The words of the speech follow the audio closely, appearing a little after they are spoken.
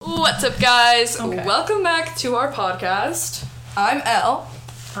What's up, guys? Okay. Welcome back to our podcast. I'm Elle.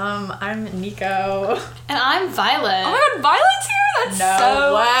 I'm Nico. And I'm Violet. Oh my god, Violet's here? That's No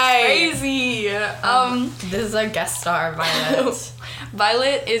so way. crazy. This is a guest star, Violet.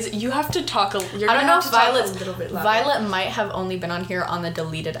 Violet is, you have to talk, you're I don't gonna know have if to talk Violet's, a little bit louder. Violet might have only been on here on the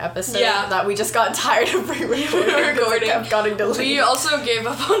deleted episode. Yeah. That we just got tired of Recording. kept getting deleted. We also gave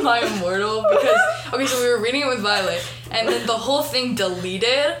up on My Immortal because, okay, so we were reading it with Violet, and then the whole thing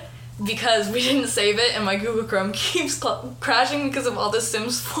deleted because we didn't save it, and my Google Chrome keeps crashing because of all the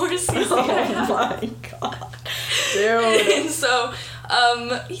Sims 4 seasons. Oh my god. Dude. And so,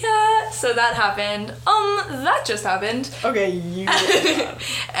 yeah, so that happened. That just happened. Okay, you.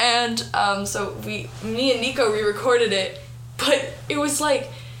 And, so me and Nico re-recorded it, but it was, like,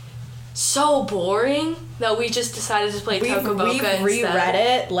 so boring that we just decided to play Tokaboka We've instead. reread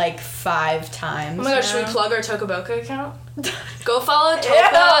it like 5 times. Oh my gosh, now. should we plug our Tokaboka account? Go follow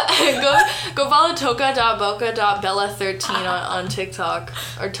Toka. go follow toka.boka.bella13 on TikTok,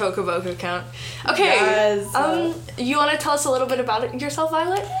 our Tokaboka account. Okay. Yes. You want to tell us a little bit about yourself,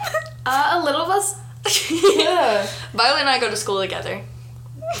 Violet? A little of us. Yeah. Violet and I go to school together.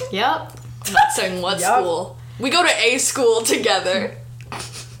 Yep. I'm not saying what Yup. school. We go to a school together.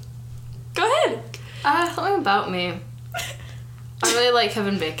 Go ahead. Something about me. I really like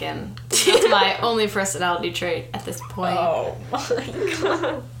Kevin Bacon. That's my only personality trait at this point. Oh my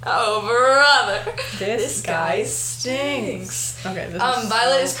god. Oh, brother. This guy stinks. Okay, this is Violet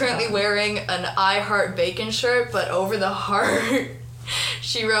so is currently fun. wearing an I Heart Bacon shirt, but over the heart,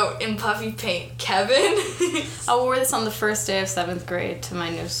 she wrote in puffy paint, Kevin. I wore this on the first day of 7th grade to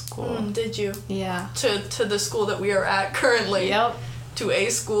my new school. Did you? Yeah. To the school that we are at currently. Yep. To a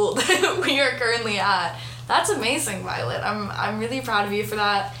school that we are currently at. That's amazing, Violet. I'm really proud of you for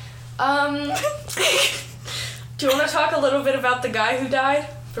that. Do you want to talk a little bit about the guy who died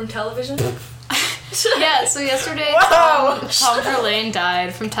from television? Yeah, so yesterday Whoa. Tom Verlaine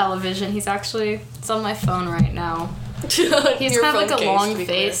died from television. It's on my phone right now. He's Your kind of like phone a case, long to be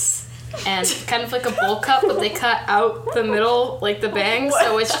clear. face and kind of like a bowl cut, but they cut out the middle, like the bangs,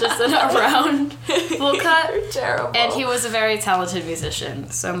 so it's just a round bowl cut. You're terrible. And he was a very talented musician,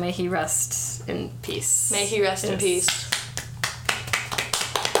 so may he rest in peace. May he rest in Yes. peace.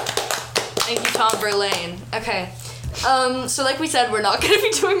 Thank you, Tom Verlaine. Okay. So like we said, we're not going to be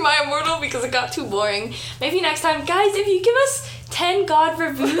doing My Immortal because it got too boring. Maybe next time. Guys, if you give us 10 God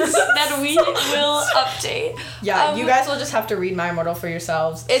reviews, that we will update. Yeah, you guys will just have to read My Immortal for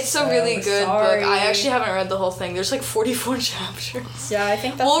yourselves. It's a really good sorry. book. I actually haven't read the whole thing. There's like 44 chapters. Yeah, I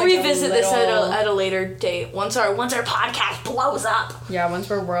think that's We'll like revisit this little... at a later date once our podcast blows up. Yeah, once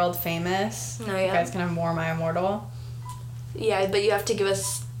we're world famous, Oh, you yeah. guys can have more My Immortal. Yeah, but you have to give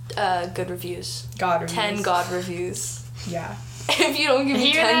us good reviews. God reviews. 10 God reviews. Yeah. If you don't give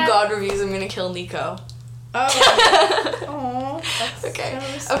me Hear 10 that? God reviews, I'm gonna kill Nico. Oh. That's Okay.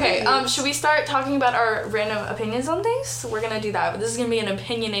 so Okay, sweet. should we start talking about our random opinions on things? We're gonna do that. This is gonna be an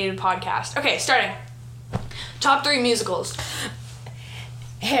opinionated podcast. Okay, starting. Top 3 musicals.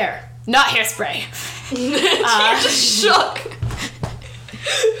 Hair. Not Hairspray. You're just shook.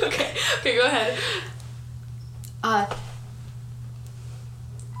 Okay, go ahead.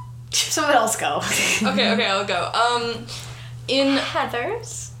 Someone else go. Okay, I'll go. In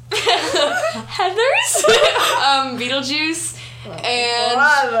Heathers. Heathers, Beetlejuice, and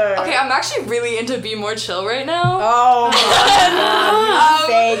Brother. okay, I'm actually really into Be More Chill right now. Oh my god,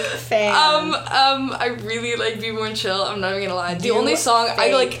 you fake fan. I really like Be More Chill. I'm not even gonna lie. The You only song I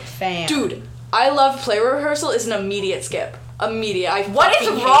fake like, fan. dude, I love Play Rehearsal is an immediate skip. Immediate. What is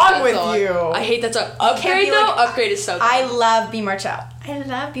fucking hate wrong that with song. you? I hate that song. can't Upgrade be though. like- Upgrade is so good. I love Be More Chill. I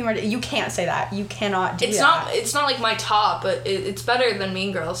love Be More Chill. You can't say that. You cannot do It's that. not like my top, but it's better than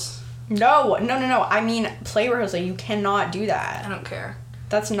Mean Girls. No. I mean, Play Rehearsal. You cannot do I that. don't care.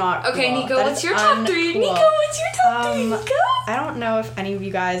 That's not Okay, cool. Nico, That what's is your top 3? uncool. Nico, what's your top 3? Nico? I don't know if any of you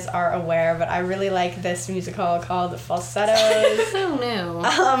guys are aware, but I really like this musical called Falsettos. Who knew?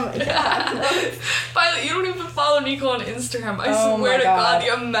 Yeah. Violet, you don't even follow Nico on Instagram. I Oh swear my to God, God.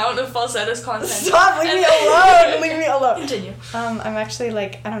 the amount of falsettos content. Stop! Leave me alone! Leave me alone. Continue. I'm actually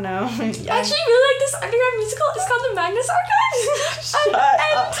like, I don't know. I actually really like this underground musical. It's called The Magnus Archives. Shut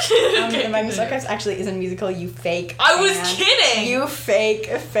up. Okay, The Magnus continue. Archives actually is a musical, you fake I was fan. kidding. You fake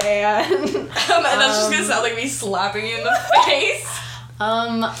fan. And that's just gonna sound like me slapping you in the face.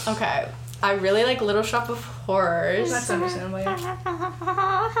 Okay. I really like Little Shop of Horrors. That's understandable.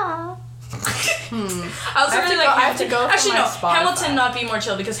 Yeah. I also really like I have to Hamilton. go. Actually, no. Spotify. Hamilton not be more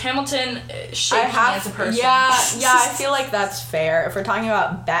chill because Hamilton shaped me as a person. Yeah, I feel like that's fair. If we're talking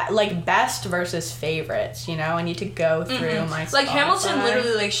about best versus favorites, I need to go through my Spotify. Like Hamilton,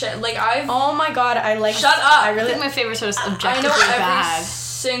 literally like shit. Like I've. Oh my god, I like. Shut up! I really. I think my favorites are just I objectively know every bad.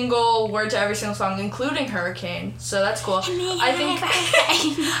 single word to every single song, including Hurricane. So that's cool. I think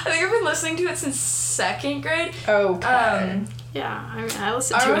I've been listening to it since 2nd grade. Okay. Yeah, I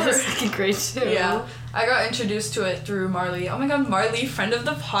listened to it in 2nd grade too. Yeah, I got introduced to it through Marley. Oh my god, Marley, friend of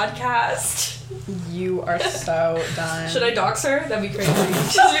the podcast. You are so done. Should I dox her? That'd be crazy.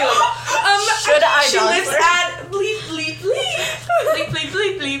 She's be like, should I she dox lives her? at bleep bleep bleep bleep bleep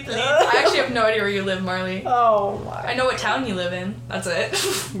bleep bleep bleep. I actually have no idea where you live, Marley. Oh my. I know what town you live in. That's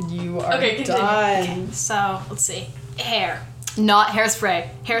it. You are Okay, continue. done. Okay, so let's see. Hair. Not Hairspray.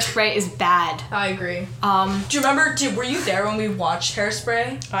 Hairspray is bad. I agree. Do you remember? Were you there when we watched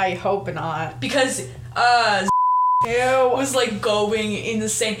Hairspray? I hope not. Because Ew. was like going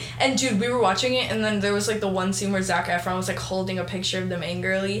insane, and dude, we were watching it, and then there was like the one scene where Zac Efron was like holding a picture of them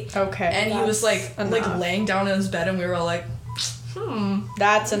angrily. Okay. And he was like laying down in his bed, and we were all like,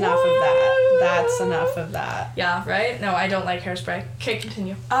 That's enough of that. That's enough of that. Yeah, right? No, I don't like Hairspray. Okay,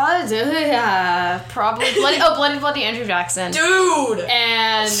 continue. Probably bloody Andrew Jackson. Dude!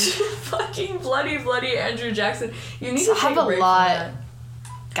 And fucking bloody Andrew Jackson. You need So to I have take a a break lot. from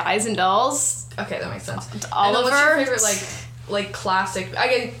Guys and Dolls. that. Okay, that makes sense. Oliver. And then what's your favorite like classic? I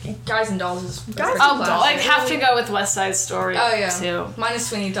get Guys and Dolls is pretty Oh, classic. I have to go with West Side Story. Oh yeah. Too. Mine is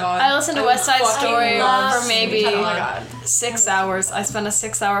Sweeney Todd. I listened to West Side fucking Story love for maybe Sweeney Todd. 6 hours. I spent a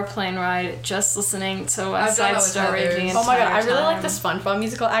 6-hour plane ride just listening to West I've done Side that with Story Heather. the entire Oh my god, I really like time. the SpongeBob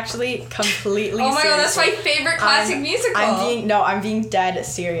musical. Actually, completely. Oh my god, that's my seriously. favorite classic musical. I'm being dead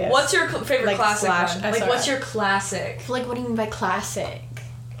serious. What's your favorite Like classic Flash- one? I Like, saw what's it. your classic? Like, what do you mean by classic?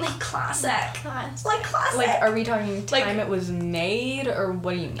 Like classic. Like classic. Like, are we talking Like- time it was made, or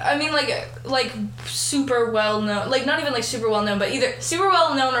what do you mean? I mean, like super well known. Like, not even like super well known, but either super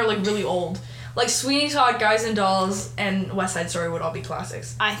well known or like really old. Like Sweeney Todd, Guys and Dolls, and West Side Story would all be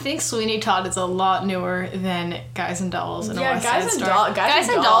classics. I think Sweeney Todd is a lot newer than Guys and Dolls and West Side Story. Guys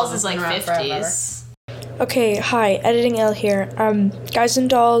and Dolls is like 50s. Okay, hi, Editing L here. Guys and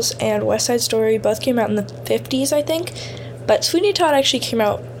Dolls and West Side Story both came out in the 50s, I think. But Sweeney Todd actually came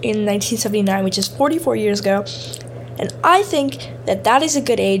out in 1979, which is 44 years ago. And I think that is a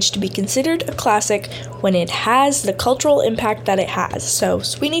good age to be considered a classic when it has the cultural impact that it has. So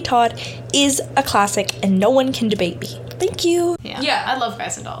Sweeney Todd is a classic and no one can debate me. Thank you. Yeah. I love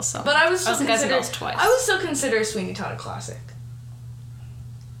Guys and Dolls. So. But I would still in Guys and consider Dolls twice. I would still consider Sweeney Todd a classic.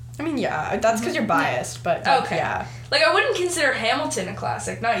 I mean, yeah, that's because you're biased, but Okay. yeah. Like, I wouldn't consider Hamilton a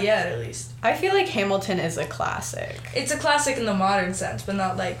classic. Not yet, at least. I feel like Hamilton is a classic. It's a classic in the modern sense, but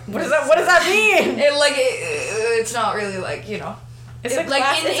not like... What does that mean? It's not really like, It's It- a like,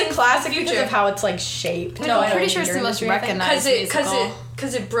 classic. in- it's in a classic because future. of how it's like shaped. No, No, I'm I pretty don't sure it's the Your most industry, I think. recognized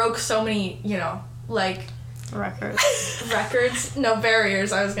because it broke so many, like... records. records. No,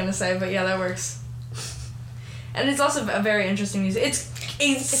 barriers, I was gonna say, but yeah, that works. And it's also a very interesting music. It's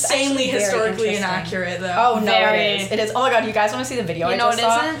insanely actually very historically interesting. inaccurate, though. Oh no, Very. it is. It is. Oh my god, you guys want to see the video? You I know what just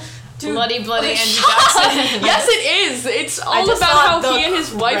saw? isn't? Dude. Bloody Andrew Shut up! Jackson. Yes, it is. It's all just about saw how the he and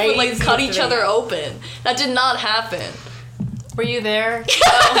his wife would like cut each craziest other video. open. That did not happen. Were you there?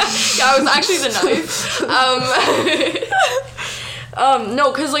 Yeah, I was actually the knife.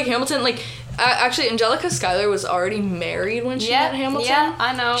 No, cause like Hamilton, like actually Angelica Schuyler was already married when she met Hamilton. Yeah,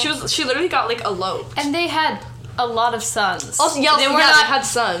 I know. She literally got like eloped. And they had a lot of sons. Also, yeah, they they were not. had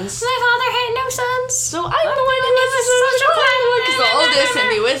sons. My father had no sons. So I'm the one who was the oldest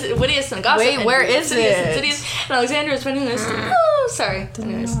and the wittiest and gossip. Wait, and where the is insidious it? and insidious, and Alexander is spending this. Oh, sorry.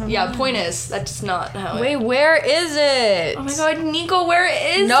 Anyways, yeah. Point is, that's not how. Wait, where is it? Oh my god, Nico, where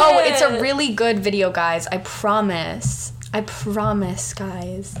is it? No, it's a really good video, guys. I promise. I promise,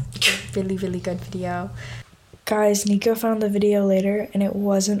 guys. It's a really, really good video. Guys, Nico found the video later, and it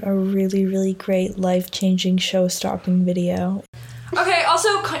wasn't a really, really great, life-changing, show-stopping video. Okay,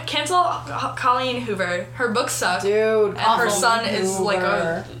 also cancel Colleen Hoover. Her book suck. Dude, And her son is like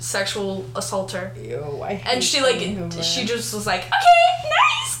a sexual assaulter. Ew, I hate And she Colleen Hoover. she just was like, okay,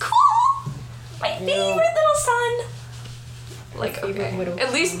 nice, cool. My favorite little son. Like, favorite okay. little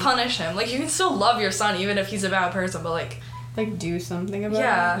At least son. punish him. Like, you can still love your son even if he's a bad person, but like, like do something about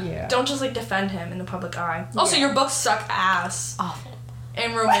yeah. it. Yeah. Don't just like defend him in the public eye. Also, Yeah. your books suck ass. Awful.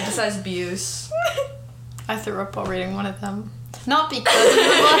 And romanticize abuse. I threw up while reading one of them. Not because of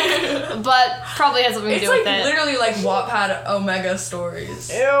the book, but probably has something to It's do like with it. literally like Wattpad Omega stories.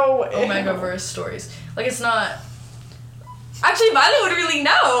 Ew. Omega verse stories. Like it's not. Actually, Violet would really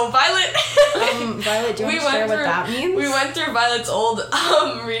know. Violet. what that means? We went through Violet's old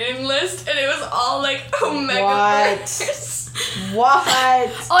reading list, and it was all like Omega What? Brothers. What?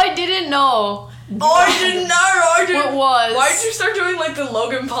 Oh, I didn't know. Oh, I didn't know. I didn't. What was? Why did you start doing like the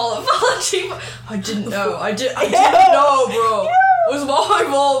Logan Paul apology? I didn't know. I didn't know, bro. It was my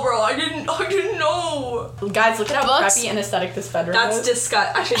fault, bro. I didn't know. Guys, look at how Books? preppy and aesthetic this bedroom That's is.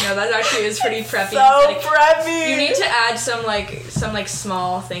 disgusting. Actually, no, that actually is pretty preppy. So Like, preppy. you need to add some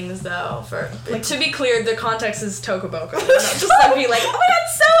small things though. For like, to be clear, the context is Tokoboka. Not just like be like, oh my god,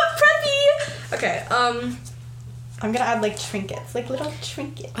 so preppy. Okay. I'm gonna add like trinkets, like little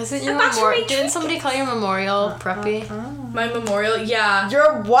trinkets. Wasn't your memorial? Didn't somebody call your memorial preppy? My memorial, yeah.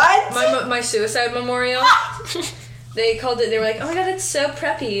 Your what? My suicide memorial. They called it. They were like, "Oh my god, it's so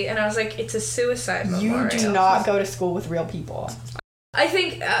preppy," and I was like, "It's a suicide memorial." You do not go to school with real people. I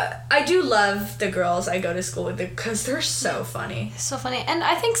think I do love the girls I go to school with because they're so funny. So funny, and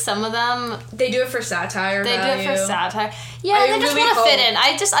I think some of them They do it for satire. they value. do it for satire. Yeah, I they just really want to fit hope- in.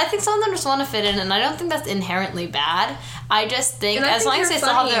 I think some of them just want to fit in, and I don't think that's inherently bad. I just think And I as think long as they're they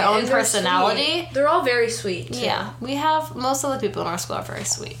still have their funny own and they're personality. sweet. They're all very sweet. Too. Yeah, we have most of the people in our school are very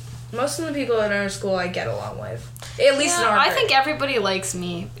sweet. Most of the people in our school I get along with. At least in our I grade. think everybody likes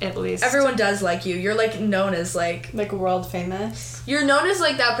me at least. Everyone does like you. You're like known as like world famous. you're known as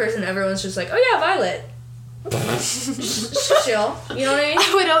like that person. Everyone's just like, oh yeah, Violet. Chill. You know what I mean?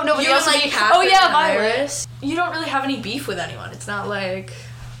 I don't know. You else and, would like be, Catherine oh yeah, and Violet. Iris. You don't really have any beef with anyone. It's not like.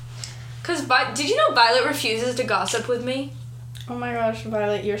 Cause did you know Violet refuses to gossip with me? Oh my gosh,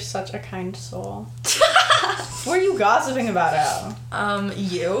 Violet, you're such a kind soul. What are you gossiping about, Al?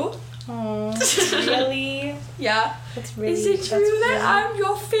 You? Oh, really? Yeah. That's really. Is it that's true that really- I'm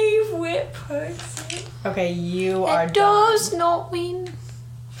your favorite person? Okay, you are It done. does not mean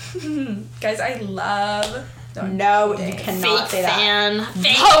Guys, I love. No, kidding. you cannot say that. fan.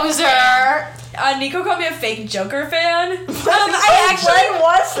 Fake Poser. Nico called me a fake Joker fan. When was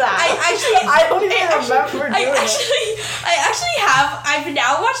that? I don't even remember doing it. I've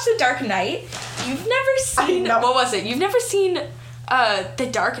now watched The Dark Knight. You've never seen. know. What was it? You've never seen. The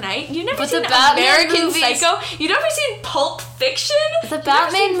Dark Knight. You've never But seen the Batman American movies- Psycho. You've never seen Pulp Fiction. The You've never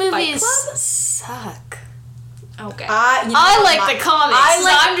Batman seen Fight movies Club? suck. Okay. You know I what, like my- the comics. I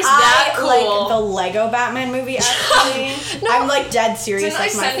like, I'm just that cool. like the Lego Batman movie, actually. I'm like dead serious. Didn't I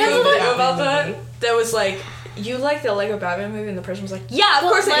That's my send you a favorite video about Batman that? movie. That was like, you like the Lego Batman movie, and the person was like, yeah, of But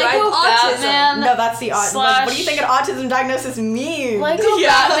course I do. I Lego have autism. Batman- No, that's the autism. Like, what do you Slash- think an autism diagnosis means? Lego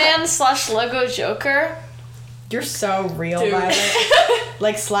Yeah. Batman / Lego Joker. You're so real, Dude. Violet.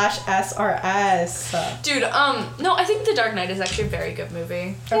 Like /SRS. Dude, no, I think The Dark Knight is actually a very good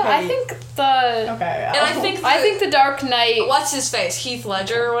movie. Yeah, I think the Okay. And I think The Dark Knight. what's his face? Heath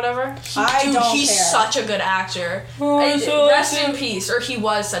Ledger or whatever? I Dude, don't he's care. such a good actor. Rest in peace. Or he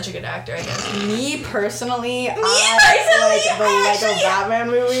was such a good actor, I guess. Me personally, I personally, like the Lego Batman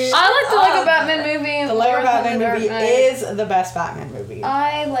movie. I like the Lego Batman movie. The Lego more than Batman The Dark movie Knight. is the best Batman movie.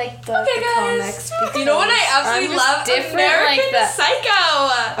 I like the Okay, guys. comics. You know what I absolutely I'm just love? different American like that. Psycho.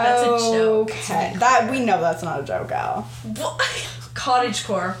 That's a joke. Okay. That we know that's not a joke, Al.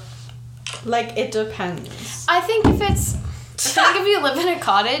 Cottagecore. Like it depends. I think if you live in a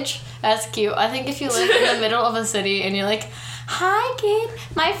cottage, that's cute. I think if you live in the middle of a city and you're like, hi kid,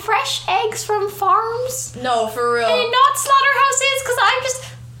 my fresh eggs from farms No, for real. and not slaughterhouses, because I'm just.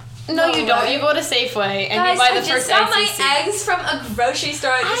 No, you don't. way. You go to Safeway and Guys, you buy the I just first got eggs my you see. eggs from a grocery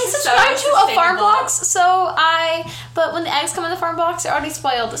store. I This is subscribe so to a farm sustainable. box, but when the eggs come in the farm box, they're already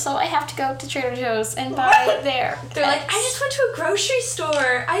spoiled, so I have to go to Trader Joe's and buy their They're like, eggs. I just went to a grocery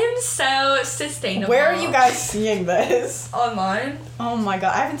store. I am so sustainable. Where are you guys seeing this? Online? Oh my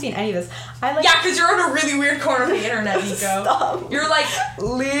god, I haven't seen any of this. I like Yeah, because you're on a really weird corner of the internet, Nico. Stop. You're like,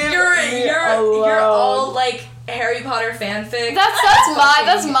 Leave you're me alone. you're all like Harry Potter fanfic.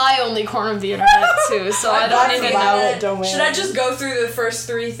 That's my only corner of the internet too, so I don't That's even loud. know. Domain. Should I just go through the first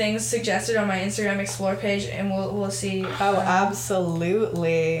 3 things suggested on my Instagram Explore page, and we'll see? Oh,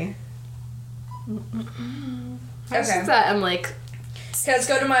 absolutely. It's Okay. just that I'm like, Okay, let's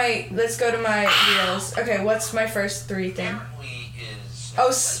go to my reels. Okay, what's my first 3 thing?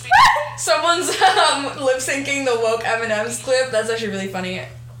 Oh, someone's lip syncing the woke M&M's clip. That's actually really funny.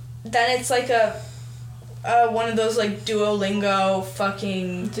 Then it's like a one of those like Duolingo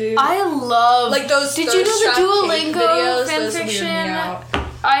fucking Dude. I love like those. Did those you know Shark the Cake Duolingo videos? Those weirded me fanfiction? out.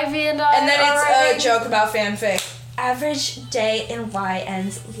 Ivy and I. And then are it's writing. a joke about fanfic. Average day in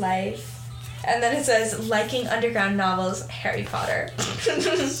YN's life. And then it says, liking underground novels, Harry Potter.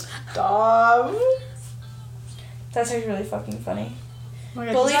 Stop. That's actually really fucking funny. Oh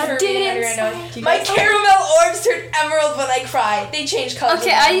my Bullied God. for did reading it underground inside. novels. You My guys- caramel orbs turn emerald when I cry. They change colors. Okay,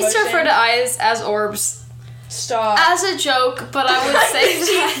 with I used to emotion. refer to eyes as orbs. Stop. As a joke, but I would say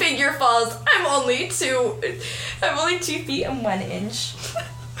that. Figure falls. I'm only 2 feet and 1 inch.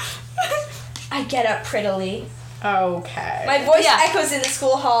 I get up prettily. Okay. My voice Yeah. echoes in the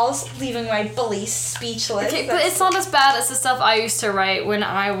school halls, leaving my bullies speechless. Okay, but it's not as bad as the stuff I used to write when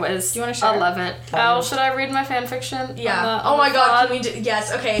I was You wanna share? 11. Oh, should I read my fan fiction? Yeah. Oh my god, can we do...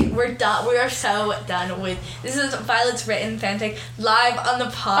 Yes, okay, we're done. We are so done with... This is Violet's written fanfic live on the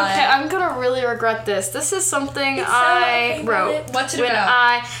pod. Okay, I'm gonna really regret this. This is something It's so I okay, wrote. Violet. What's it when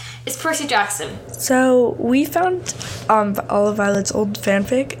about? It's Percy Jackson. So we found all of Violet's old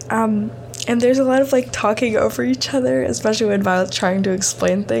fanfic, and there's a lot of like talking over each other, especially when Violet's trying to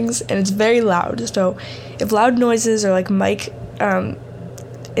explain things, and it's very loud. So if loud noises or like mic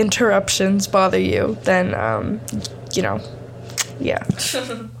interruptions bother you, then yeah.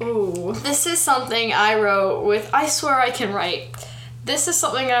 Ooh. This is something I wrote with. I swear I can write. This is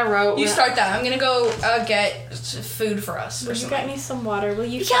something I wrote. You with, start that. I'm gonna go get food for us. Will you get me some water? Will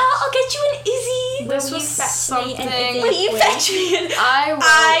you? Yeah, I'll get you an Izzy. This was something. Will you fetch me an... I wrote.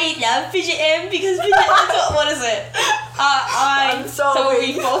 I love fidgeting because fidgeting... what is it? I'm so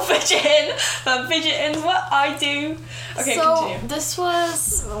weak for fidgeting. But fidgeting's what I do. Okay, So continue. this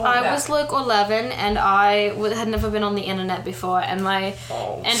was Oh, I that. was like 11 and I had never been on the internet before, and my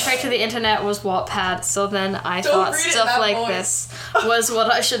entry to the internet was Wattpad. So then I Don't thought read it in stuff that like voice. this was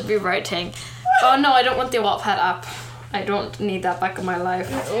what I should be writing. Oh no, I don't want the Wattpad app. I don't need that back in my life.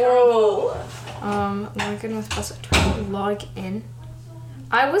 Oh. Log in with password. To log in.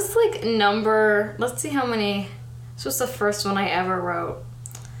 I was like number. Let's see how many. This was the first one I ever wrote,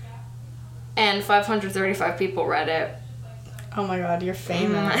 and 535 people read it. Oh my god, you're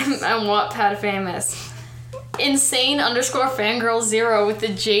famous. I'm Wattpad famous. Insane_fangirl0 with the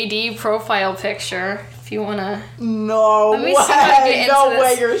JD profile picture. If you wanna. No Let me see if I can way. get No into way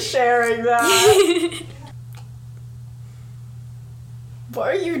this. you're sharing that. What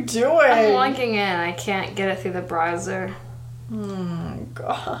are you doing? I'm logging in. I can't get it through the browser. Oh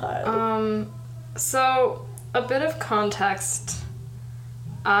god. So a bit of context.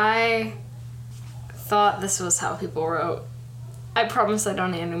 I thought this was how people wrote. I promise I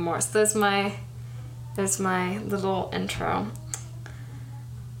don't need any more. So there's my little intro.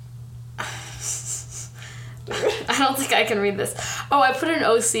 I don't think I can read this. Oh, I put an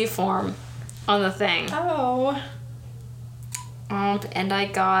OC form on the thing. Oh. And I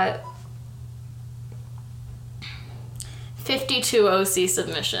got 52 OC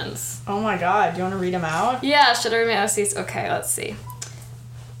submissions. Oh my god, do you want to read them out? Yeah, should I read my OCs? Okay, let's see.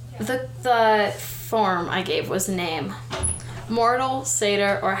 The form I gave was name. Mortal,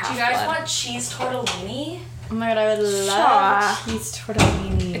 satyr, or Do half-blood. you guys want cheese tortellini? Oh my god, I would Sure. love cheese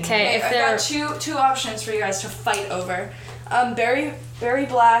tortellini. Okay, if I've they're... got two options for you guys to fight over. Berry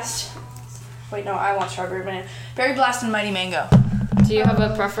Blast. Wait, no, I want strawberry banana. Berry Blast and Mighty Mango. Do you have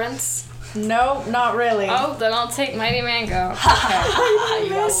a preference? No, not really. Oh, then I'll take Mighty Mango.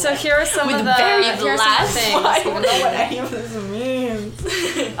 Okay. So here are some With of the very here's some of the blast. things. I don't know what any of this means.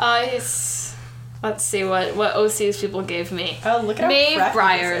 Let's see what OCs people gave me. Oh, look at Maeve how preppy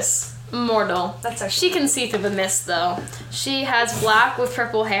Briars. Mortal. That's actually... She can see through the mist though. She has black with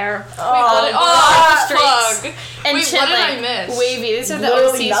purple hair. Oh, streaks. And Wait, chin what did I length, miss? wavy. These are the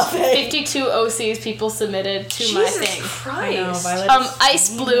Literally OCs. nothing. 52 OCs people submitted to my Jesus thing. Christ. I know, Violet. Ice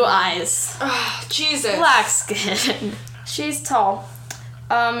blue eyes. Ah, Jesus. Black skin. She's tall.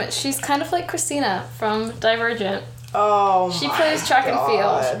 She's kind of like Christina from Divergent. Oh She my plays track and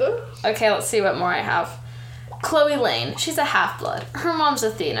god. field. Okay, let's see what more I have. Chloe Lane. She's a half-blood. Her mom's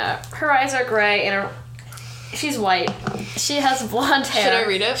Athena. Her eyes are gray and she's white. She has blonde hair. Should I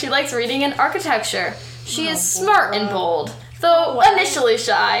read it? She likes reading and architecture. She is smart and bold. Though initially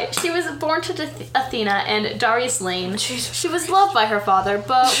shy, she was born to Athena and Darius Lane. She was loved by her father,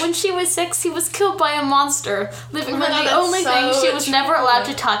 but when she was 6, he was killed by a monster, leaving her God, the that's only thing so she was never allowed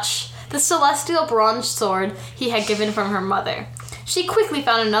true. to touch, the celestial bronze sword he had given from her mother. She quickly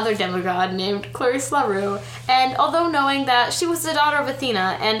found another demigod named Clarice LaRue, and although knowing that she was the daughter of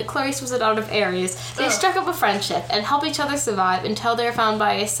Athena and Clarice was the daughter of Ares, they struck up a friendship and helped each other survive until they were found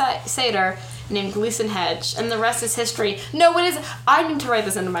by a satyr named Gleason Hedge, and the rest is history. No, it is. I need to write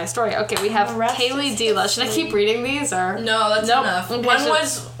this into my story. Okay, we have The rest Kaylee is Dila. Should I keep reading these or? No, that's Nope. enough. Okay,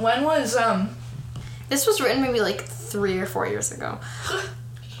 When was This was written maybe like 3 or 4 years ago.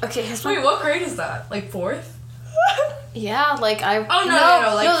 Okay, here's my. Wait, what grade is that? Like 4th? Yeah, like I. Oh,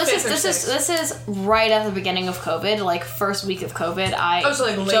 no, like this fifth or this is right at the beginning of COVID, like first week of COVID. I Oh, so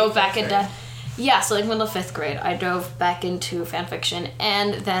like late dove back fifth into. grade. Yeah, so like middle of 5th grade, I dove back into fanfiction,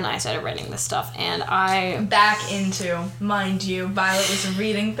 and then I started writing this stuff, and Back into, mind you, Violet was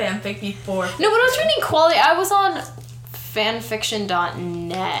reading fanfic before. No, but I was reading quality. I was on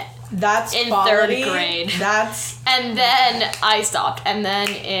fanfiction.net. That's in quality. 3rd grade. And then I stopped. And then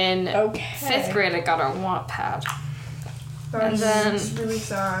in Okay. 5th grade, I got a Wattpad. And then really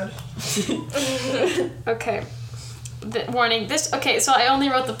sad. okay, warning. Okay, so I only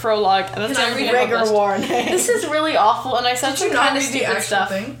wrote the prologue, and that's everything I Rigor published. warning. This is really awful, and I said Did some you not kind of read the stupid actual stuff.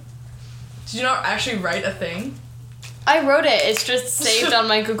 thing? Did you not actually write a thing? I wrote it. It's just saved on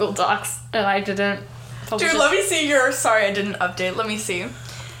my Google Docs, and I didn't publish Dude, it. let me see your sorry I didn't update. Let me see.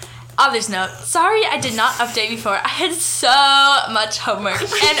 Others note, sorry I did not update before. I had so much homework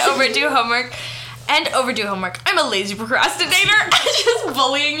and overdue homework. I'm a lazy procrastinator. Just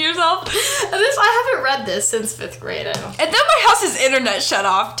bullying yourself. And I haven't read this since 5th grade. I don't. And then my house's internet shut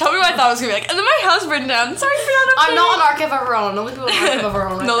off. Tell me what I thought it was gonna be like. And then my house burned down. Sorry for that update. I'm not an archive of our own. Only people in archive of our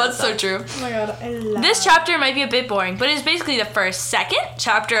own. No, that's so true. Oh my god, I love This chapter might be a bit boring, but it's basically the second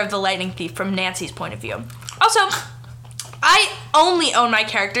chapter of The Lightning Thief from Nancy's point of view. Also, I only own my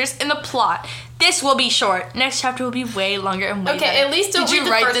characters in the plot. This will be short. Next chapter will be way longer and way Okay, better. at least don't Did you read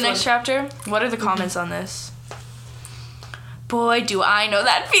the write first the next one. chapter? What are the comments on this? Boy, do I know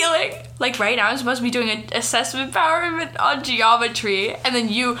that feeling. Like right now, I'm supposed to be doing an assessment power on geometry, and then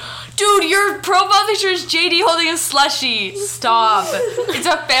dude, your profile picture is JD holding a slushie. Stop. It's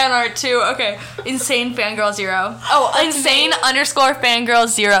a fan art too. Okay, insane fangirl 0. Oh, insane _fangirl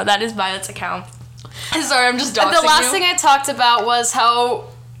 0. That is Violet's account. Sorry, I'm just doxing The last you. thing I talked about was how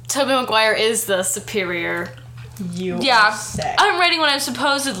Tobey Maguire is the superior. you. Yeah, Are sick. I'm writing when I'm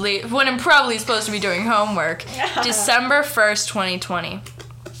probably supposed to be doing homework. December 1st, 2020.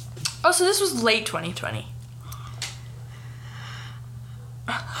 Oh, so this was late 2020.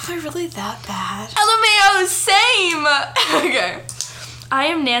 Am I really that bad? LMAO, same! Okay. I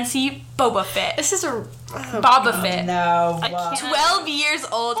am Nancy Boba Fett. This is a Boba Fett. No. I can't. 12 years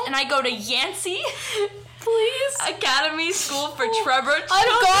old, and I go to Yancey Please. Academy School for Trevor.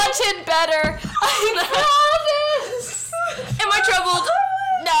 I've gotten better. I promise. Am I troubled?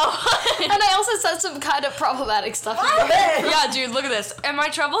 No. And I also said some kind of problematic stuff. Yeah, dude, look at this. Am I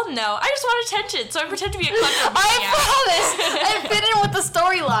troubled? No. I just want attention, so I pretend to be a kleptomaniac. I promise. I fit in with the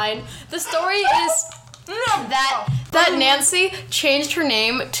storyline. The story is that Nancy changed her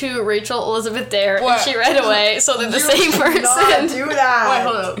name to Rachel Elizabeth Dare, What? and she ran away, so they're the same person. Not do that. Wait,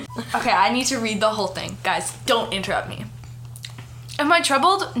 hold up. Okay, I need to read the whole thing. Guys, don't interrupt me. Am I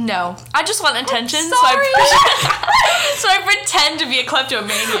troubled? No. I just want attention, so I pretend to be a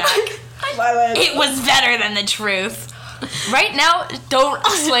kleptomaniac. Violet. It was better than the truth. Right now, don't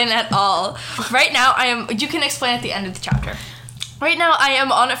explain at all. Right now, you can explain at the end of the chapter. Right now, I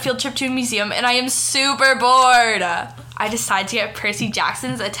am on a field trip to a museum, and I am super bored. I decide to get Percy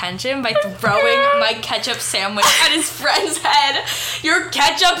Jackson's attention by throwing my ketchup sandwich at his friend's head. Your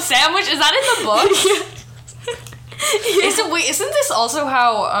ketchup sandwich? Is that in the book? Isn't this also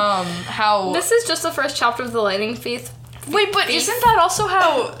how This is just the first chapter of The Lightning Thief. Wait, but isn't that also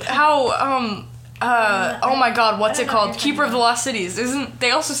how oh my god, what's it called? Keeper of the Lost Cities. Isn't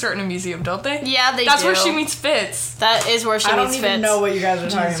they also start in a museum, don't they? Yeah, they That's do. where she meets Fitz. That is where she I don't meets even Fitz. know what you guys are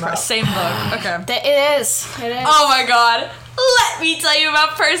talking about. Same book. Okay. It is. It is. Oh my god. Let me tell you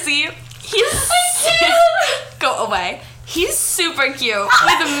about Percy. He's go away. He's super cute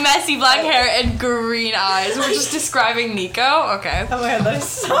with messy black hair and green eyes. We're just describing Nico. Okay. Oh my god, that is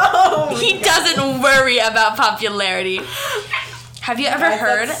so He doesn't worry about popularity. Have you ever Guys,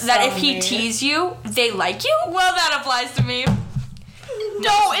 heard that's that so if he mean. tease you, they like you? Well, that applies to me.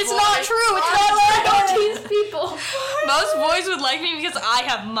 No, it's not true. It's not true. I don't tease people. Most boys would like me because I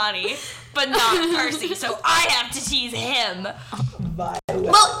have money, but not Percy, so I have to tease him. Violet.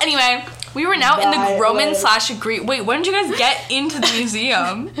 Well, anyway, we were now in the Violet. Roman/Greek. Wait, when did you guys get into the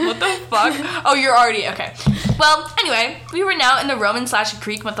museum? What the fuck? Oh, you're already okay. Well, anyway, we were now in the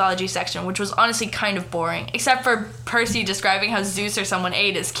Roman/Greek mythology section, which was honestly kind of boring, except for Percy describing how Zeus or someone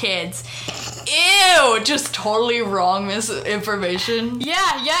ate his kids. Ew, just totally wrong misinformation. Yeah,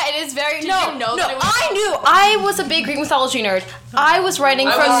 it is very. you No, know that it was I knew. I was a big Greek mythology nerd. I was writing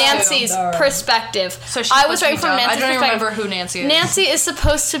I from was too. Nancy's perspective. So she's I was supposed to writing be from dumb. Nancy's I don't even perspective. remember who Nancy is. Nancy is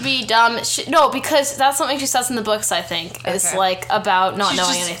supposed to be dumb. No, because that's something she says in the books, I think. It's Okay. like about not She's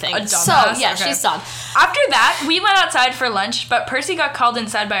knowing just anything. a So, dumbass? yeah, Okay. she's dumb. After that, we went outside for lunch, but Percy got called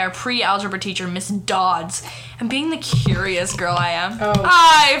inside by our pre-algebra teacher, Miss Dodds. And being the curious girl I am, Oh.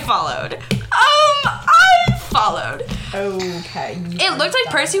 I followed. followed. Okay. It looked like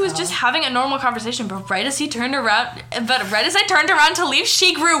Percy was just having a normal conversation, but right as I turned around to leave,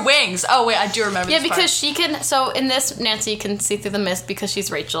 she grew wings. Oh wait, I do remember. Yeah, this because part. she can. So in this, Nancy can see through the mist because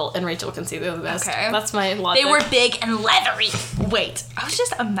she's Rachel, and Rachel can see through the mist. Okay. That's my logic. They were big and leathery. Wait, I was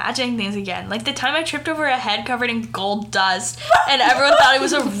just imagining things again. Like the time I tripped over a head covered in gold dust, and everyone thought it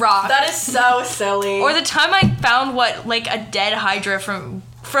was a rock. That is so silly. Or the time I found a dead Hydra from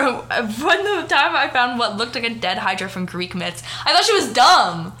the time I found what looked like a dead Hydra from Greek myths. I thought she was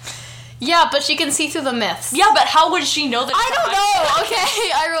dumb. Yeah, but she can see through the myths. Yeah, but how would she know that? I don't know.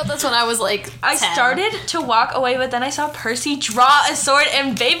 Okay, I wrote this when I was like 10. I started to walk away, but then I saw Percy draw a sword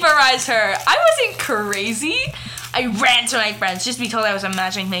and vaporize her. I wasn't crazy. I ran to my friends just to be told I was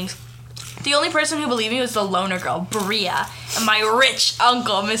imagining things. The only person who believed me was the loner girl, Bria, and my rich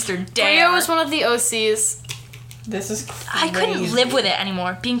uncle, Mr. Dare. Bria was one of the OCs. This is crazy. I couldn't live with it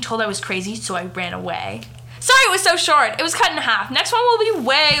anymore, being told I was crazy, so I ran away. Sorry it was so short. It was cut in half. Next one will be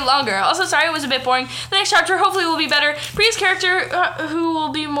way longer. Also, sorry it was a bit boring. The next chapter hopefully will be better. Bria's character, who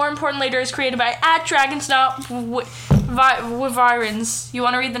will be more important later, is created by @Dragonsnot Wyverns. You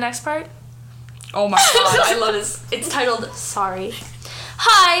want to read the next part? Oh my god, I love this. It's titled Sorry.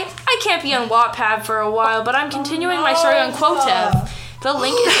 Hi, I can't be on Wattpad for a while, but I'm continuing my story on Quotev. The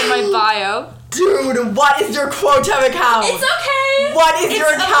link is in my bio. Dude, what is your Quotev account? It's okay. What is your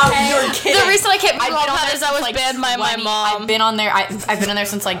account? okay. You're kidding. The reason I can't be I've been on Wattpad there is I was since, banned by my mom. I've been on there. I've been on there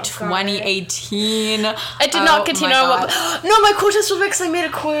since like 2018. I did not continue on Wattpad. No, my Quotev's was because I made a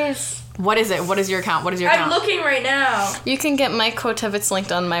quiz. What is it? What is your account? What is your I'm account? looking right now. You can get my Quotev. It's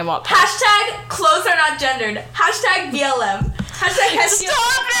linked on my Wattpad. Hashtag clothes are not gendered. Hashtag BLM. Hashtag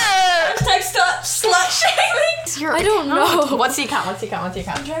Stop it! Hashtag slut shaming. I don't know. What's the account? What's the account? What's the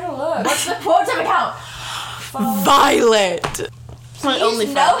account? I'm trying to look. What's the Quotev account? Violet. My only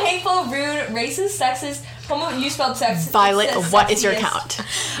Please, friend. no hateful, rude, racist, sexist, you spelled sex. Violet, it says what is your sexiest. account?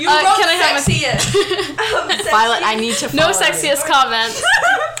 You can wrote I have a- sexiest. Violet, I need to No follow you. sexiest comments.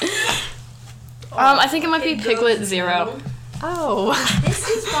 I think it might be Piglet 0. Oh. This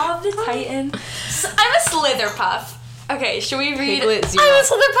is Bob the Titan. I'm a Slitherpuff. Okay, should we read? Piglet 0. I'm a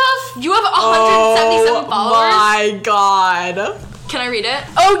Slitherpuff. You have 177 followers. My god. Can I read it?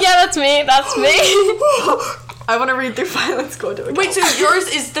 Oh yeah, that's me. That's me. I want to read through Violet's Quotev account. Wait, so yours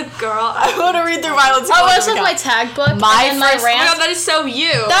is the girl? I want to read through Violet's Oh, I Quotev also have my account. tag book My and my first- Oh my god, rant. that is so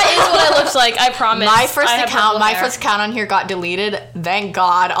you. That is what I looked like. I promise. My first I have account, purple my hair. first account on here got deleted. Thank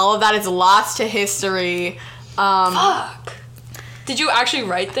God. All of that is lost to history. Fuck. Did you actually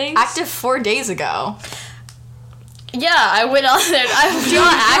write things? Active 4 days ago. Yeah, I went on there. I'm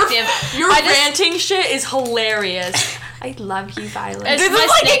not active. Your I just- ranting shit is hilarious. I love you, Violet. It's This my is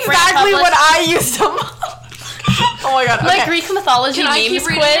like snake brand exactly what published. I used to. Oh my god. My Okay. Greek mythology Can I memes keep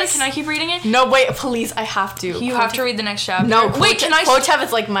reading it? quiz. Can I keep reading it? No, wait, please. I have to. You have to read the next chapter. No, wait. Can I? Quotev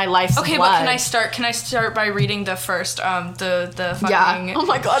is like my life's Okay, blood. but can I start? Can I start by reading the first the fucking Yeah. Oh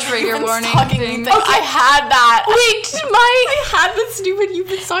my god. trigger you've been warning stalking thing? me. I had that. Wait, I had the stupid you've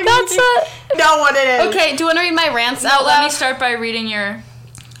been stalking That's me thing. No, what it is. Okay, do you want to read my rants No, out let loud? me start by reading your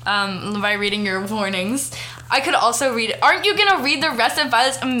warnings. I could also read. Aren't you gonna read the rest of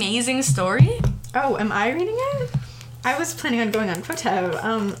Violet's amazing story? Oh, am I reading it? I was planning on going on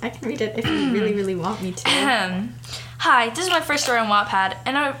Quotev. I can read it if you really, really want me to. Hi, this is my first story on Wattpad,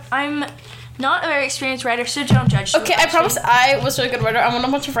 and I'm not a very experienced writer, so don't judge. Okay, I promise I was a good writer. I won a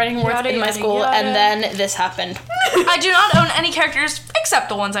bunch of writing awards Yada, in my yada, school, yada. and then this happened. I do not own any characters except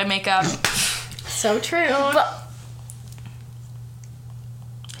the ones I make up. So true.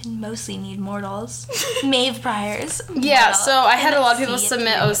 I mostly need mortals. Maeve Priors. Yeah, so I had a lot of people See it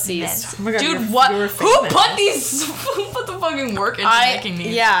submit through OCs. events. Oh my god, Dude, you're- what? you were Who famous. put these? Who put the fucking work into making these?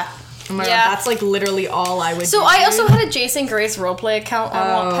 Yeah. Oh my Yeah. god, that's like literally all I would So do. I also had a Jason Grace roleplay account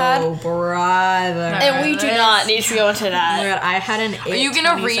on Wattpad, Oh, brother. and we do not need to go into Oh my that. god, I had an Are you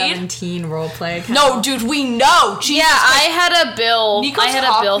gonna read? 2017 roleplay account. No, dude, we know. Jesus Yeah, I had a bill. Nico's I had a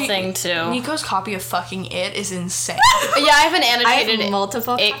copy- bill thing too. Nico's copy of fucking It is insane. Yeah, I have an I annotated have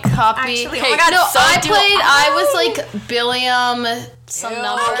multiple It copy. Actually, oh my God, no, so I do played. I I. was like Billiam some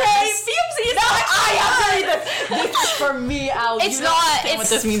numbers. Okay, Fiumsy is I have to read this. This is for me, Al. It's You not, don't understand what it's-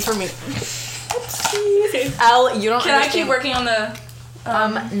 this means for me. Al, you don't Can I understand. keep working on the?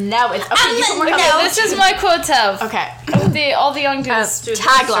 No, it's okay. You can work on Okay, it. this is my Quotev. Okay. All the young dudes.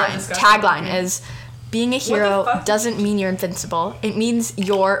 Tagline is being a hero fuck? doesn't mean you're invincible. It means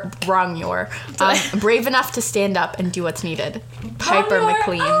you're brave enough to stand up and do what's needed. Piper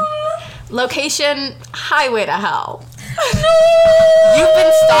McLean. Location, highway to hell. You've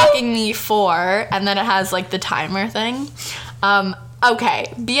been stalking me for, and then it has like the timer thing.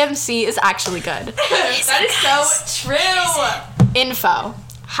 Okay, BMC is actually good. That is so true. Info.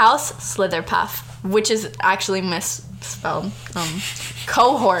 House Slitherpuff, which is actually misspelled.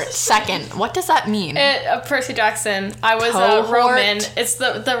 Cohort, second. What does that mean? Percy Jackson. I was Cohort. a Roman. It's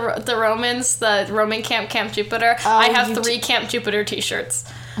the Romans, the Roman Camp Jupiter. I have 3 Camp Jupiter t-shirts.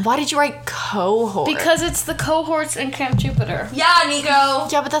 Why did you write cohort? Because it's the cohorts in Camp Jupiter. Yeah, Nico.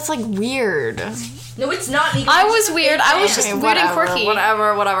 Yeah, but that's like weird. No, it's not, Nico. I was weird. I was just Okay, weird and quirky.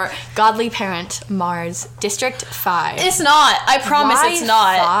 Whatever. Godly Parent, Mars, District 5. It's not. I promise Why it's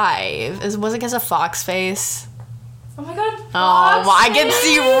not. 5? Was it because of Fox face? Oh my god. Oh, well, I can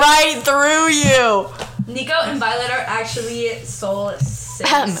see right through you. Nico and Violet are actually soul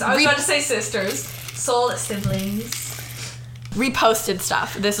siblings. I was about to say sisters. Soul siblings. Reposted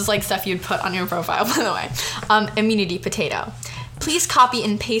stuff. This is like stuff you'd put on your profile, by the way. Immunity Potato. Please copy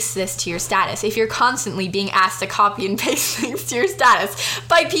and paste this to your status. If you're constantly being asked to copy and paste things to your status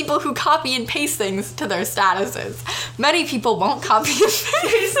by people who copy and paste things to their statuses. Many people won't copy and paste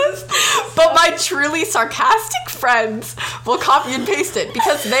this, but my truly sarcastic friends will copy and paste it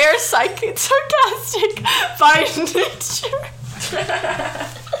because they're sarcastic by nature.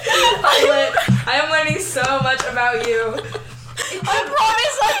 Violet, I am learning so much about you. I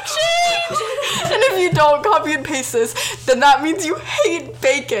promise I change. And if you don't copy and paste this, then that means you hate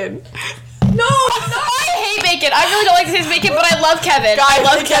bacon. No, I hate bacon. I really don't like to taste bacon, but I love Kevin. I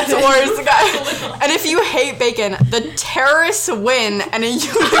love Kevin's worse, guys. And if you hate bacon, the terrorists win and a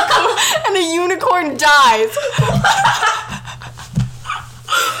unicorn dies.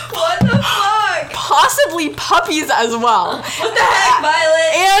 What the fuck? Possibly puppies as well. What the heck,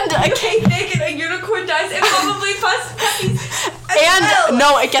 Violet? And You hate bacon, a unicorn dies, and probably puppies. and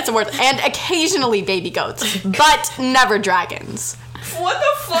no, it gets worse. And occasionally baby goats, but never dragons. What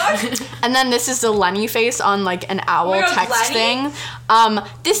the fuck? And then this is the Lenny face on like an owl my God, text Lenny? thing.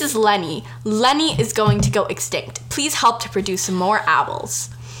 This is Lenny. Lenny is going to go extinct. Please help to produce some more owls.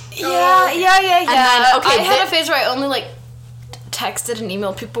 Yeah. then, okay, I had a phase where I only like texted and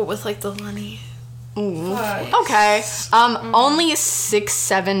emailed people with like the Lenny. Ooh. Okay. Only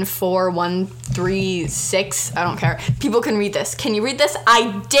 674136. I don't care. People can read this. Can you read this?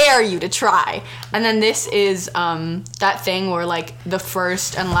 I dare you to try. And then this is that thing where like the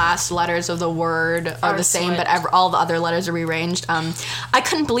first and last letters of the word are the same, but all the other letters are rearranged. I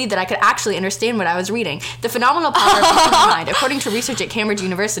couldn't believe that I could actually understand what I was reading. The phenomenal power of the human mind. According to research at Cambridge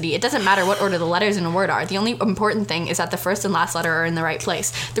University, it doesn't matter what order the letters in a word are. The only important thing is that the first and last letter are in the right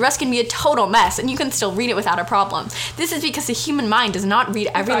place. The rest can be a total mess, and you can still read it without a problem. This is because the human mind does not read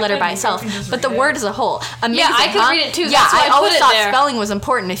every letter by itself, but the word as a whole. Amazing, I could huh? read it too. Yeah, That's why I I always put it thought there. spelling was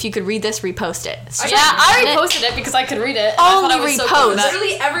important. If you could read this, repost it. Yeah, I reposted it because I could read it. and I thought I was so cool with that.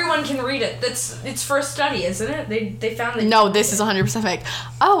 Literally everyone can read it. It's for a study, isn't it? They found that. No, this is 100% fake.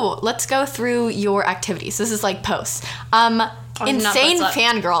 Oh, let's go through your activities. This is like posts. Insane what's up.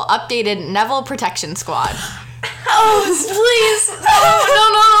 Fangirl updated Neville Protection Squad. Oh, please.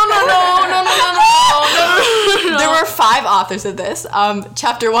 No. There were 5 authors of this.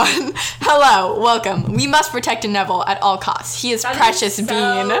 Chapter 1. Hello, welcome. We must protect Neville at all costs. He is precious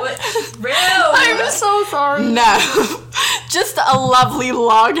bean. Real. I'm so sorry. No. Just a lovely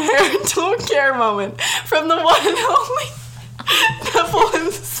long-haired don't care moment from the one and only Neville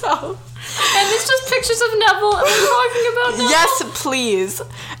himself. And it's just pictures of Neville and we're talking about Neville. Yes, please.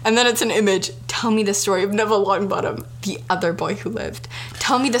 And then it's an image. Tell me the story of Neville Longbottom, the other boy who lived.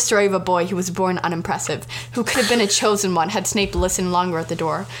 Tell me the story of a boy who was born unimpressive, who could have been a chosen one had Snape listened longer at the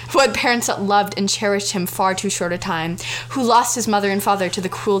door, who had parents that loved and cherished him far too short a time, who lost his mother and father to the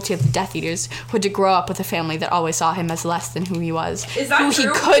cruelty of the Death Eaters, who had to grow up with a family that always saw him as less than who he was, Is that who true? he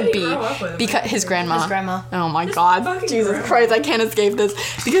Who could did he be, grow up with? because his grandma. His grandma. Oh my God, fucking Jesus grandma. Christ, I can't escape this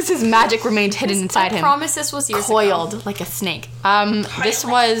because his magic remained hidden inside I him. promise this was years ago. Coiled like a snake. This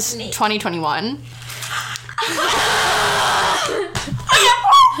was 2021.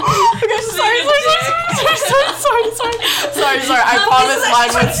 Okay, sorry. I promise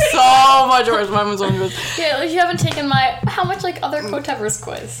mine was so much worse. Mine was so much worse. Yeah, like you haven't taken my how much like other Quotevers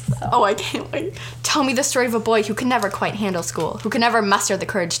quiz. So. Oh, I can't wait. Tell me the story of a boy who could never quite handle school, who could never muster the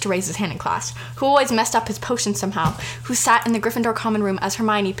courage to raise his hand in class, who always messed up his potions somehow, who sat in the Gryffindor common room as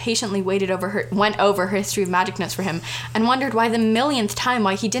Hermione patiently went over her history of magic notes for him, and wondered why the millionth time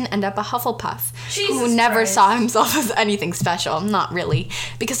why he didn't end up a Hufflepuff, who Jesus never Christ. saw himself as anything special. Not really,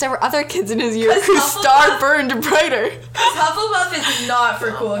 because there were other kids in his year whose Hufflepuff- star burned brighter. Hufflepuff is not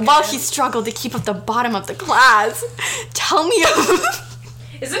for cool kids. While he struggled to keep up the bottom of the class. Tell me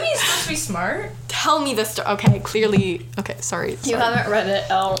Isn't he supposed to be smart? Tell me the story. Okay, clearly. Okay, sorry. You haven't read it,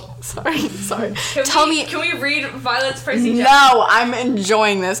 Elle. Sorry. Can we read Violet's Percy Jackson? No, I'm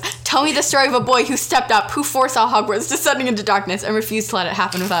enjoying this. Tell me the story of a boy who stepped up, who foresaw Hogwarts descending into darkness and refused to let it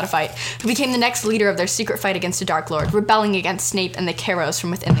happen without a fight, who became the next leader of their secret fight against the Dark Lord, rebelling against Snape and the Carrows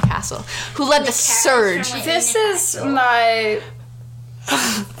from within the castle, who led the surge. This is my...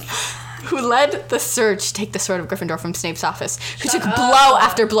 Who led the surge to take the sword of Gryffindor from Snape's office, who took blow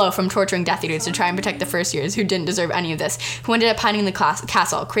after blow from torturing Death Eaters to try and protect the first years who didn't deserve any of this, who ended up hiding in the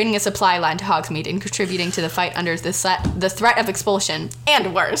castle, creating a supply line to Hogsmeade, and contributing to the fight under the threat of expulsion,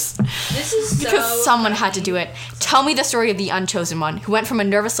 and worse. This is so... Because someone had to do it. Tell me the story of the Unchosen One, who went from a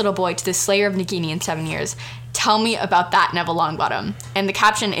nervous little boy to the Slayer of Nagini in 7 years. Tell me about that, Neville Longbottom. And the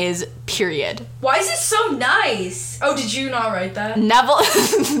caption is, period. Why is it so nice? Oh, did you not write that? Neville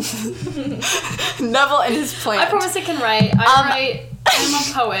and his plan. I promise I can write. I'm a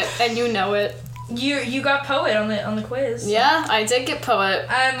poet, and you know it. You got poet on the quiz. Yeah, I did get poet.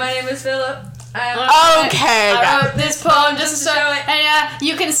 My name is Philip. Okay. I wrote this poem just to show it. And yeah,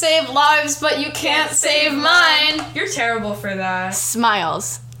 you can save lives, but you can't save mine. You're terrible for that.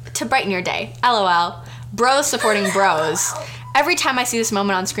 Smiles. To brighten your day. LOL. Bros supporting bros. Every time I see this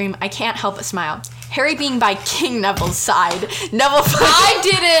moment on screen, I can't help but smile. Harry being by King Neville's side. I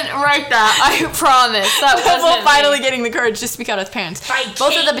didn't write that. I promise. Neville finally getting the courage to speak out his parents. By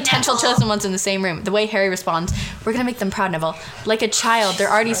Both King of the potential Neville. chosen ones in the same room. The way Harry responds, "We're gonna make them proud, Neville. Like a child, they're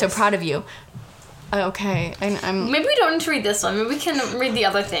already so proud of you." Okay, I'm. Maybe we don't need to read this one. Maybe we can read the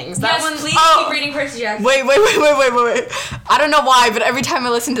other things. That Yes, one. please keep reading Percy Jackson. Wait. I don't know why, but every time I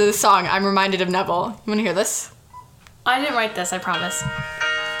listen to this song, I'm reminded of Neville. You wanna hear this? I didn't write this. I promise.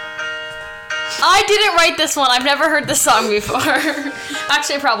 I didn't write this one. I've never heard this song before.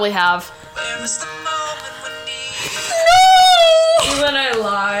 Actually, I probably have. No! When I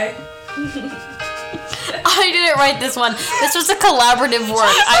lie. I didn't write this one. This was a collaborative work.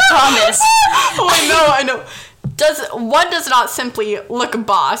 I promise. Oh, I know. One does not simply look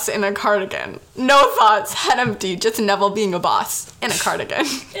boss in a cardigan. No thoughts, head empty, just Neville being a boss in a cardigan.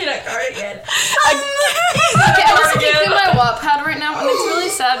 In a cardigan. Okay, I'm also keeping my Wattpad right now, and it's really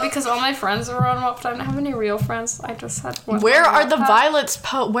sad because all my friends were on Wattpad. I don't have any real friends. I just had one. Where on are the Wattpad. Violet's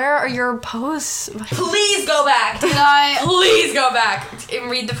Where are your posts? Please go back. Did I? Please go back and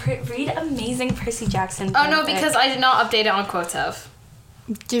read Amazing Percy Jackson. Oh no, fanfic. because I did not update it on Quotev.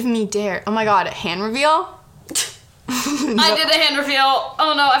 Give me dare. Oh my god, hand reveal? I did a hand reveal.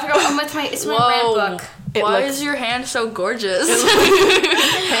 Oh no, I forgot. Oh, it's my rant book. Why is your hand so gorgeous?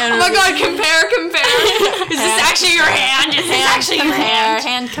 Oh my god, compare. Is this actually your hand? Is this actually your hand?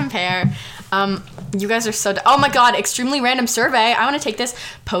 Hand compare. You guys are so. Oh my god, extremely random survey. I want to take this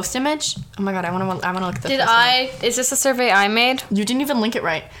post image. Oh my god, I want to look at this. Is this a survey I made? You didn't even link it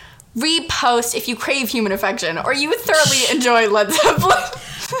right. Repost if you crave human affection or you thoroughly enjoy Led Zeppelin.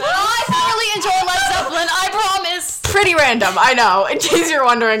 I thoroughly enjoy Led Zeppelin, I promise. Pretty random, I know. In case you're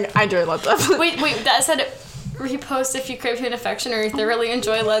wondering, I enjoy Led Zeppelin. Wait, that said repost if you crave human affection or you thoroughly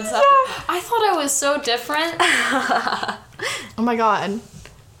enjoy Led Zeppelin. I thought I was so different. Oh my god.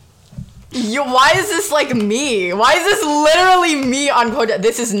 Why is this like me? Why is this literally me on quote?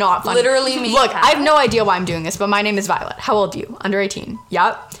 This is not funny. Literally me. Look, I have no idea why I'm doing this, but my name is Violet. How old are you? Under 18.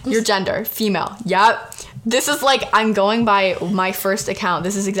 Yup. Your gender, female. Yup. This is like, I'm going by my first account.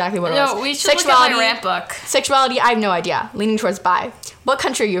 This is exactly what it was. No, we should look at my rant book. Sexuality, I have no idea. Leaning towards bi. What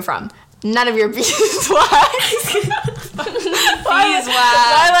country are you from? None of your beeswax.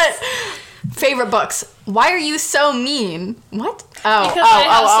 Violet. Favorite books. Why are you so mean? What? I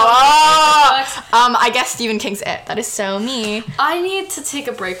guess Stephen King's It. That is so me. I need to take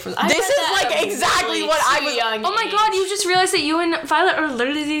a break from that. This is like exactly what I was. Oh my god, you just realized that you and Violet are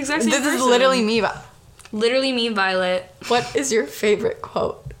literally the exact same person. This is literally me. Literally me, Violet. What is your favorite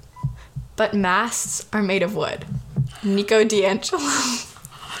quote? But masts are made of wood. Nico D'Angelo.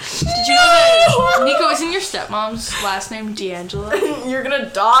 Did you know that Nico isn't your stepmom's last name D'Angelo? You're gonna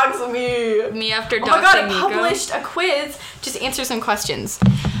dox me. Me after doxing Oh my god, I Nico. published a quiz. Just answer some questions.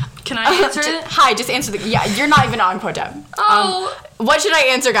 Can I answer it? Hi, just answer the. Yeah, you're not even on Quotem. Oh. What should I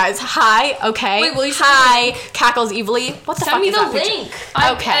answer, guys? Hi, okay. Wait, will you Hi, cackles evilly. What the Send fuck me is the that picture? link.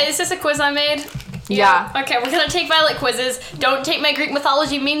 Okay. Is this a quiz I made? Yeah. Okay, we're gonna take Violet quizzes. Don't take my Greek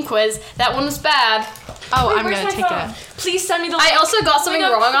mythology meme quiz. That one was bad. Oh, Wait, I'm where's gonna my take phone? it. Please send me the link. I also got something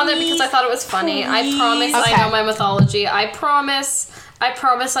Oh my God, wrong on there because I please, thought it was funny. I promise Okay. I know my mythology. I promise. I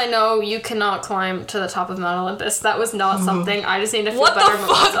promise I know you cannot climb to the top of Mount Olympus. That was not something. I just need to feel What the better about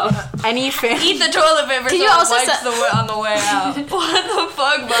fuck? myself. Any fan? Eat the toilet paper Can so you it also wipes say- the way on the way out. What the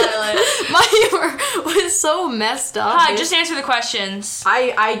fuck, Violet? My humor was so messed up. Hi, just answer the questions.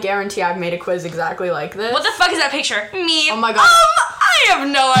 I guarantee I've made a quiz exactly like this. What the fuck is that picture? Me. Oh my god. I have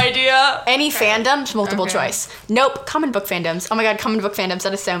no idea. Any fandoms? Multiple Okay. choice. Nope. Comic book fandoms. Oh my god, comic book fandoms.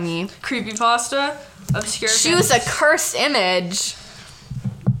 That is so me. Creepypasta. Obscure. Choose a cursed image.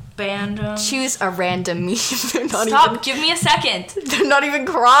 Fandom. Choose a random meme. They're not Stop. Give me a second. They're not even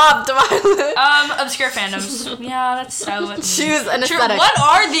cropped, Violet. Obscure fandoms. Yeah, that's so. Choose an True. aesthetic. What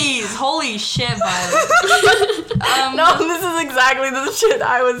are these? Holy shit, Violet. No, this is exactly the shit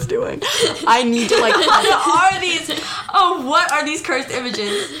I was doing. I need to like. What are these? Oh, what are these cursed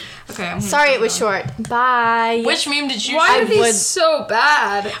images? Okay, I'm gonna Sorry, do it was them. short. Bye. Which meme did you? Why choose? are these would- so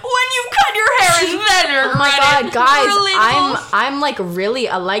bad? When you cut your hair and then you're Oh my god, guys! Relatable. I'm like really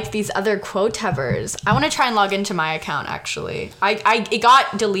like these other quotevers. I want to try and log into my account actually. It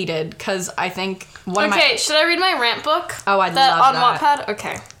got deleted because I think one of Okay, my. should I read my rant book? Oh, I'd that love on that. Wattpad.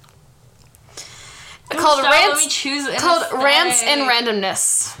 Okay. Ooh, Called stop, let me rants. choose an Called aesthetic. Rants and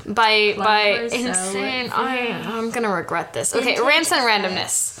Randomness by Clever, Insane. so I'm gonna regret this. Okay, Rants and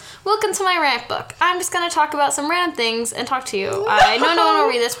Randomness. Welcome to my rant book. I'm just gonna talk about some random things and talk to you. I know no one will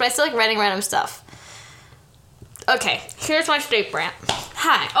read this, but I still like writing random stuff. Okay, here's my Snape rant.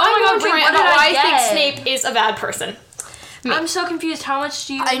 Hi. Oh my God, I'm going to wait, rant what did about I why I get? think Snape is a bad person. I'm so confused. How much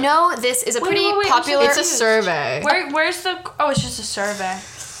do you? I know this is a pretty wait, I'm so popular. It's a survey. Where's the? Oh, it's just a survey.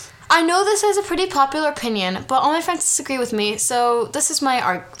 I know this is a pretty popular opinion, but all my friends disagree with me, so this is my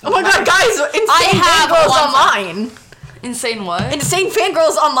argument. Oh my god, guys! Insane have fangirls one- online. Insane what? Insane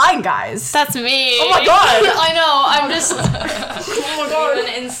fangirls online, guys. That's me. Oh my god. I know, I'm just... You're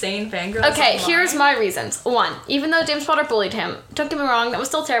an insane fangirl. Okay, here's my reasons. 1. Even though James Potter bullied him, don't get me wrong, that was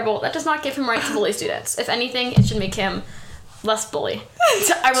still terrible. That does not give him right to bully students. If anything, it should make him less bully.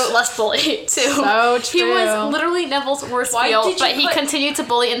 I wrote less bully, too. So He true. was literally Neville's worst Why heel, did you but he put- continued to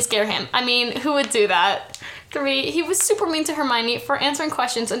bully and scare him. I mean, who would do that? 3. He was super mean to Hermione for answering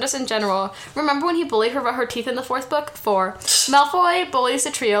questions and just in general. Remember when he bullied her about her teeth in the 4th book? 4. Malfoy bullies the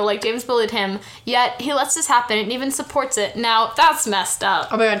trio like James bullied him, yet he lets this happen and even supports it. Now, that's messed up.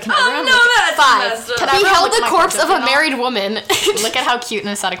 Oh my god, can everyone no, look that's 5. messed up. Can He everyone held look the at my corpse quote of a journal? married woman. Look at how cute and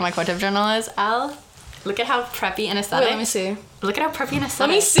aesthetic my quote journal is. Al, look at how preppy and aesthetic. Wait, let me see. Look at how preppy and aesthetic.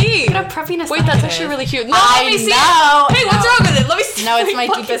 Let me see. Look at how preppy and aesthetic. Wait, that's it actually is. really cute. No, I let me see know. it. Hey, what's wrong with it? Let me see. No, it's my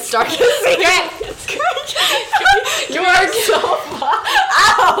deepest, darkest secret. You are so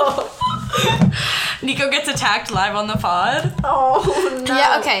Ow! Nico gets attacked live on the pod. Oh no.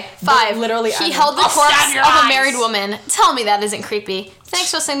 Yeah, okay. 5. literally He Adam. held the I'll corpse stab of your a eyes. married woman. Tell me that isn't creepy.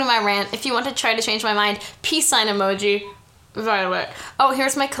 Thanks for listening to my rant. If you want to try to change my mind, peace sign emoji. Violet. Oh,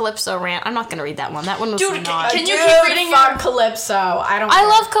 here's my Calypso rant. I'm not gonna read that one. That one was Dude, not. can you Dude, keep reading fuck your- Calypso. I don't I care.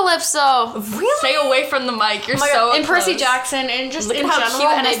 love Calypso. Really? Stay away from the mic. You're my so God. And Percy close. Jackson, and just Look in at how general,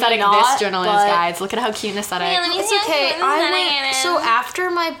 cute and maybe aesthetic not, this journal is, but- guys. Look at how cute and aesthetic. It's okay. I went so after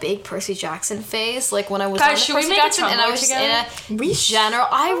my big Percy Jackson phase, like when I was Guys, on should Percy we make a Jackson, and I Tumblr was just together? in a general.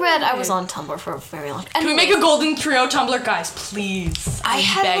 I was on Tumblr for a very long time. Can we make a golden trio Tumblr, guys? Please. I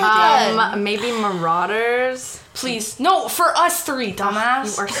beg haven't. you. Maybe Marauders. Please. No, for us 3,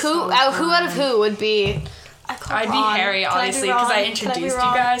 dumbass. Who out of who would be? I'd be Harry, obviously, because I introduced you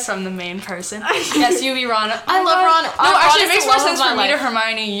guys, so I'm the main person. Yes, you be Ron. I love Ron. No, Ron actually, is it makes the more love sense of for my me to life.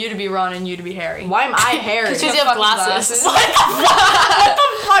 Hermione, you to be Ron, and you to be Harry. Why am I Harry? Because you have have fucking glasses. What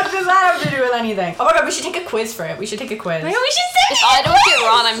the fuck does that have to do with anything? Oh my god, we should take a quiz for it. We should take a quiz. Maybe we should If say I don't get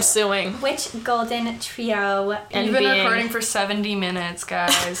Ron, I'm suing. Which golden trio? And You've been being- recording for 70 minutes,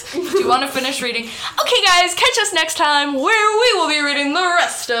 guys. Do you want to finish reading? Okay, guys, catch us next time where we will be reading the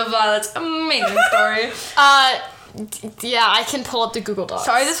rest of Violet's amazing story. Yeah, I can pull up the Google Docs.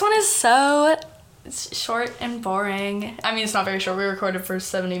 Sorry, this one is so short and boring. I mean, it's not very short. We recorded for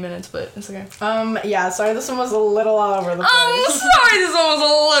 70 minutes, but it's okay. Yeah, sorry, this one was a little all over the place. Sorry, this one was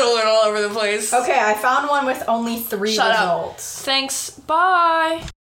a little bit all over the place. Okay, I found one with only 3 Shut up. results. Thanks. Bye.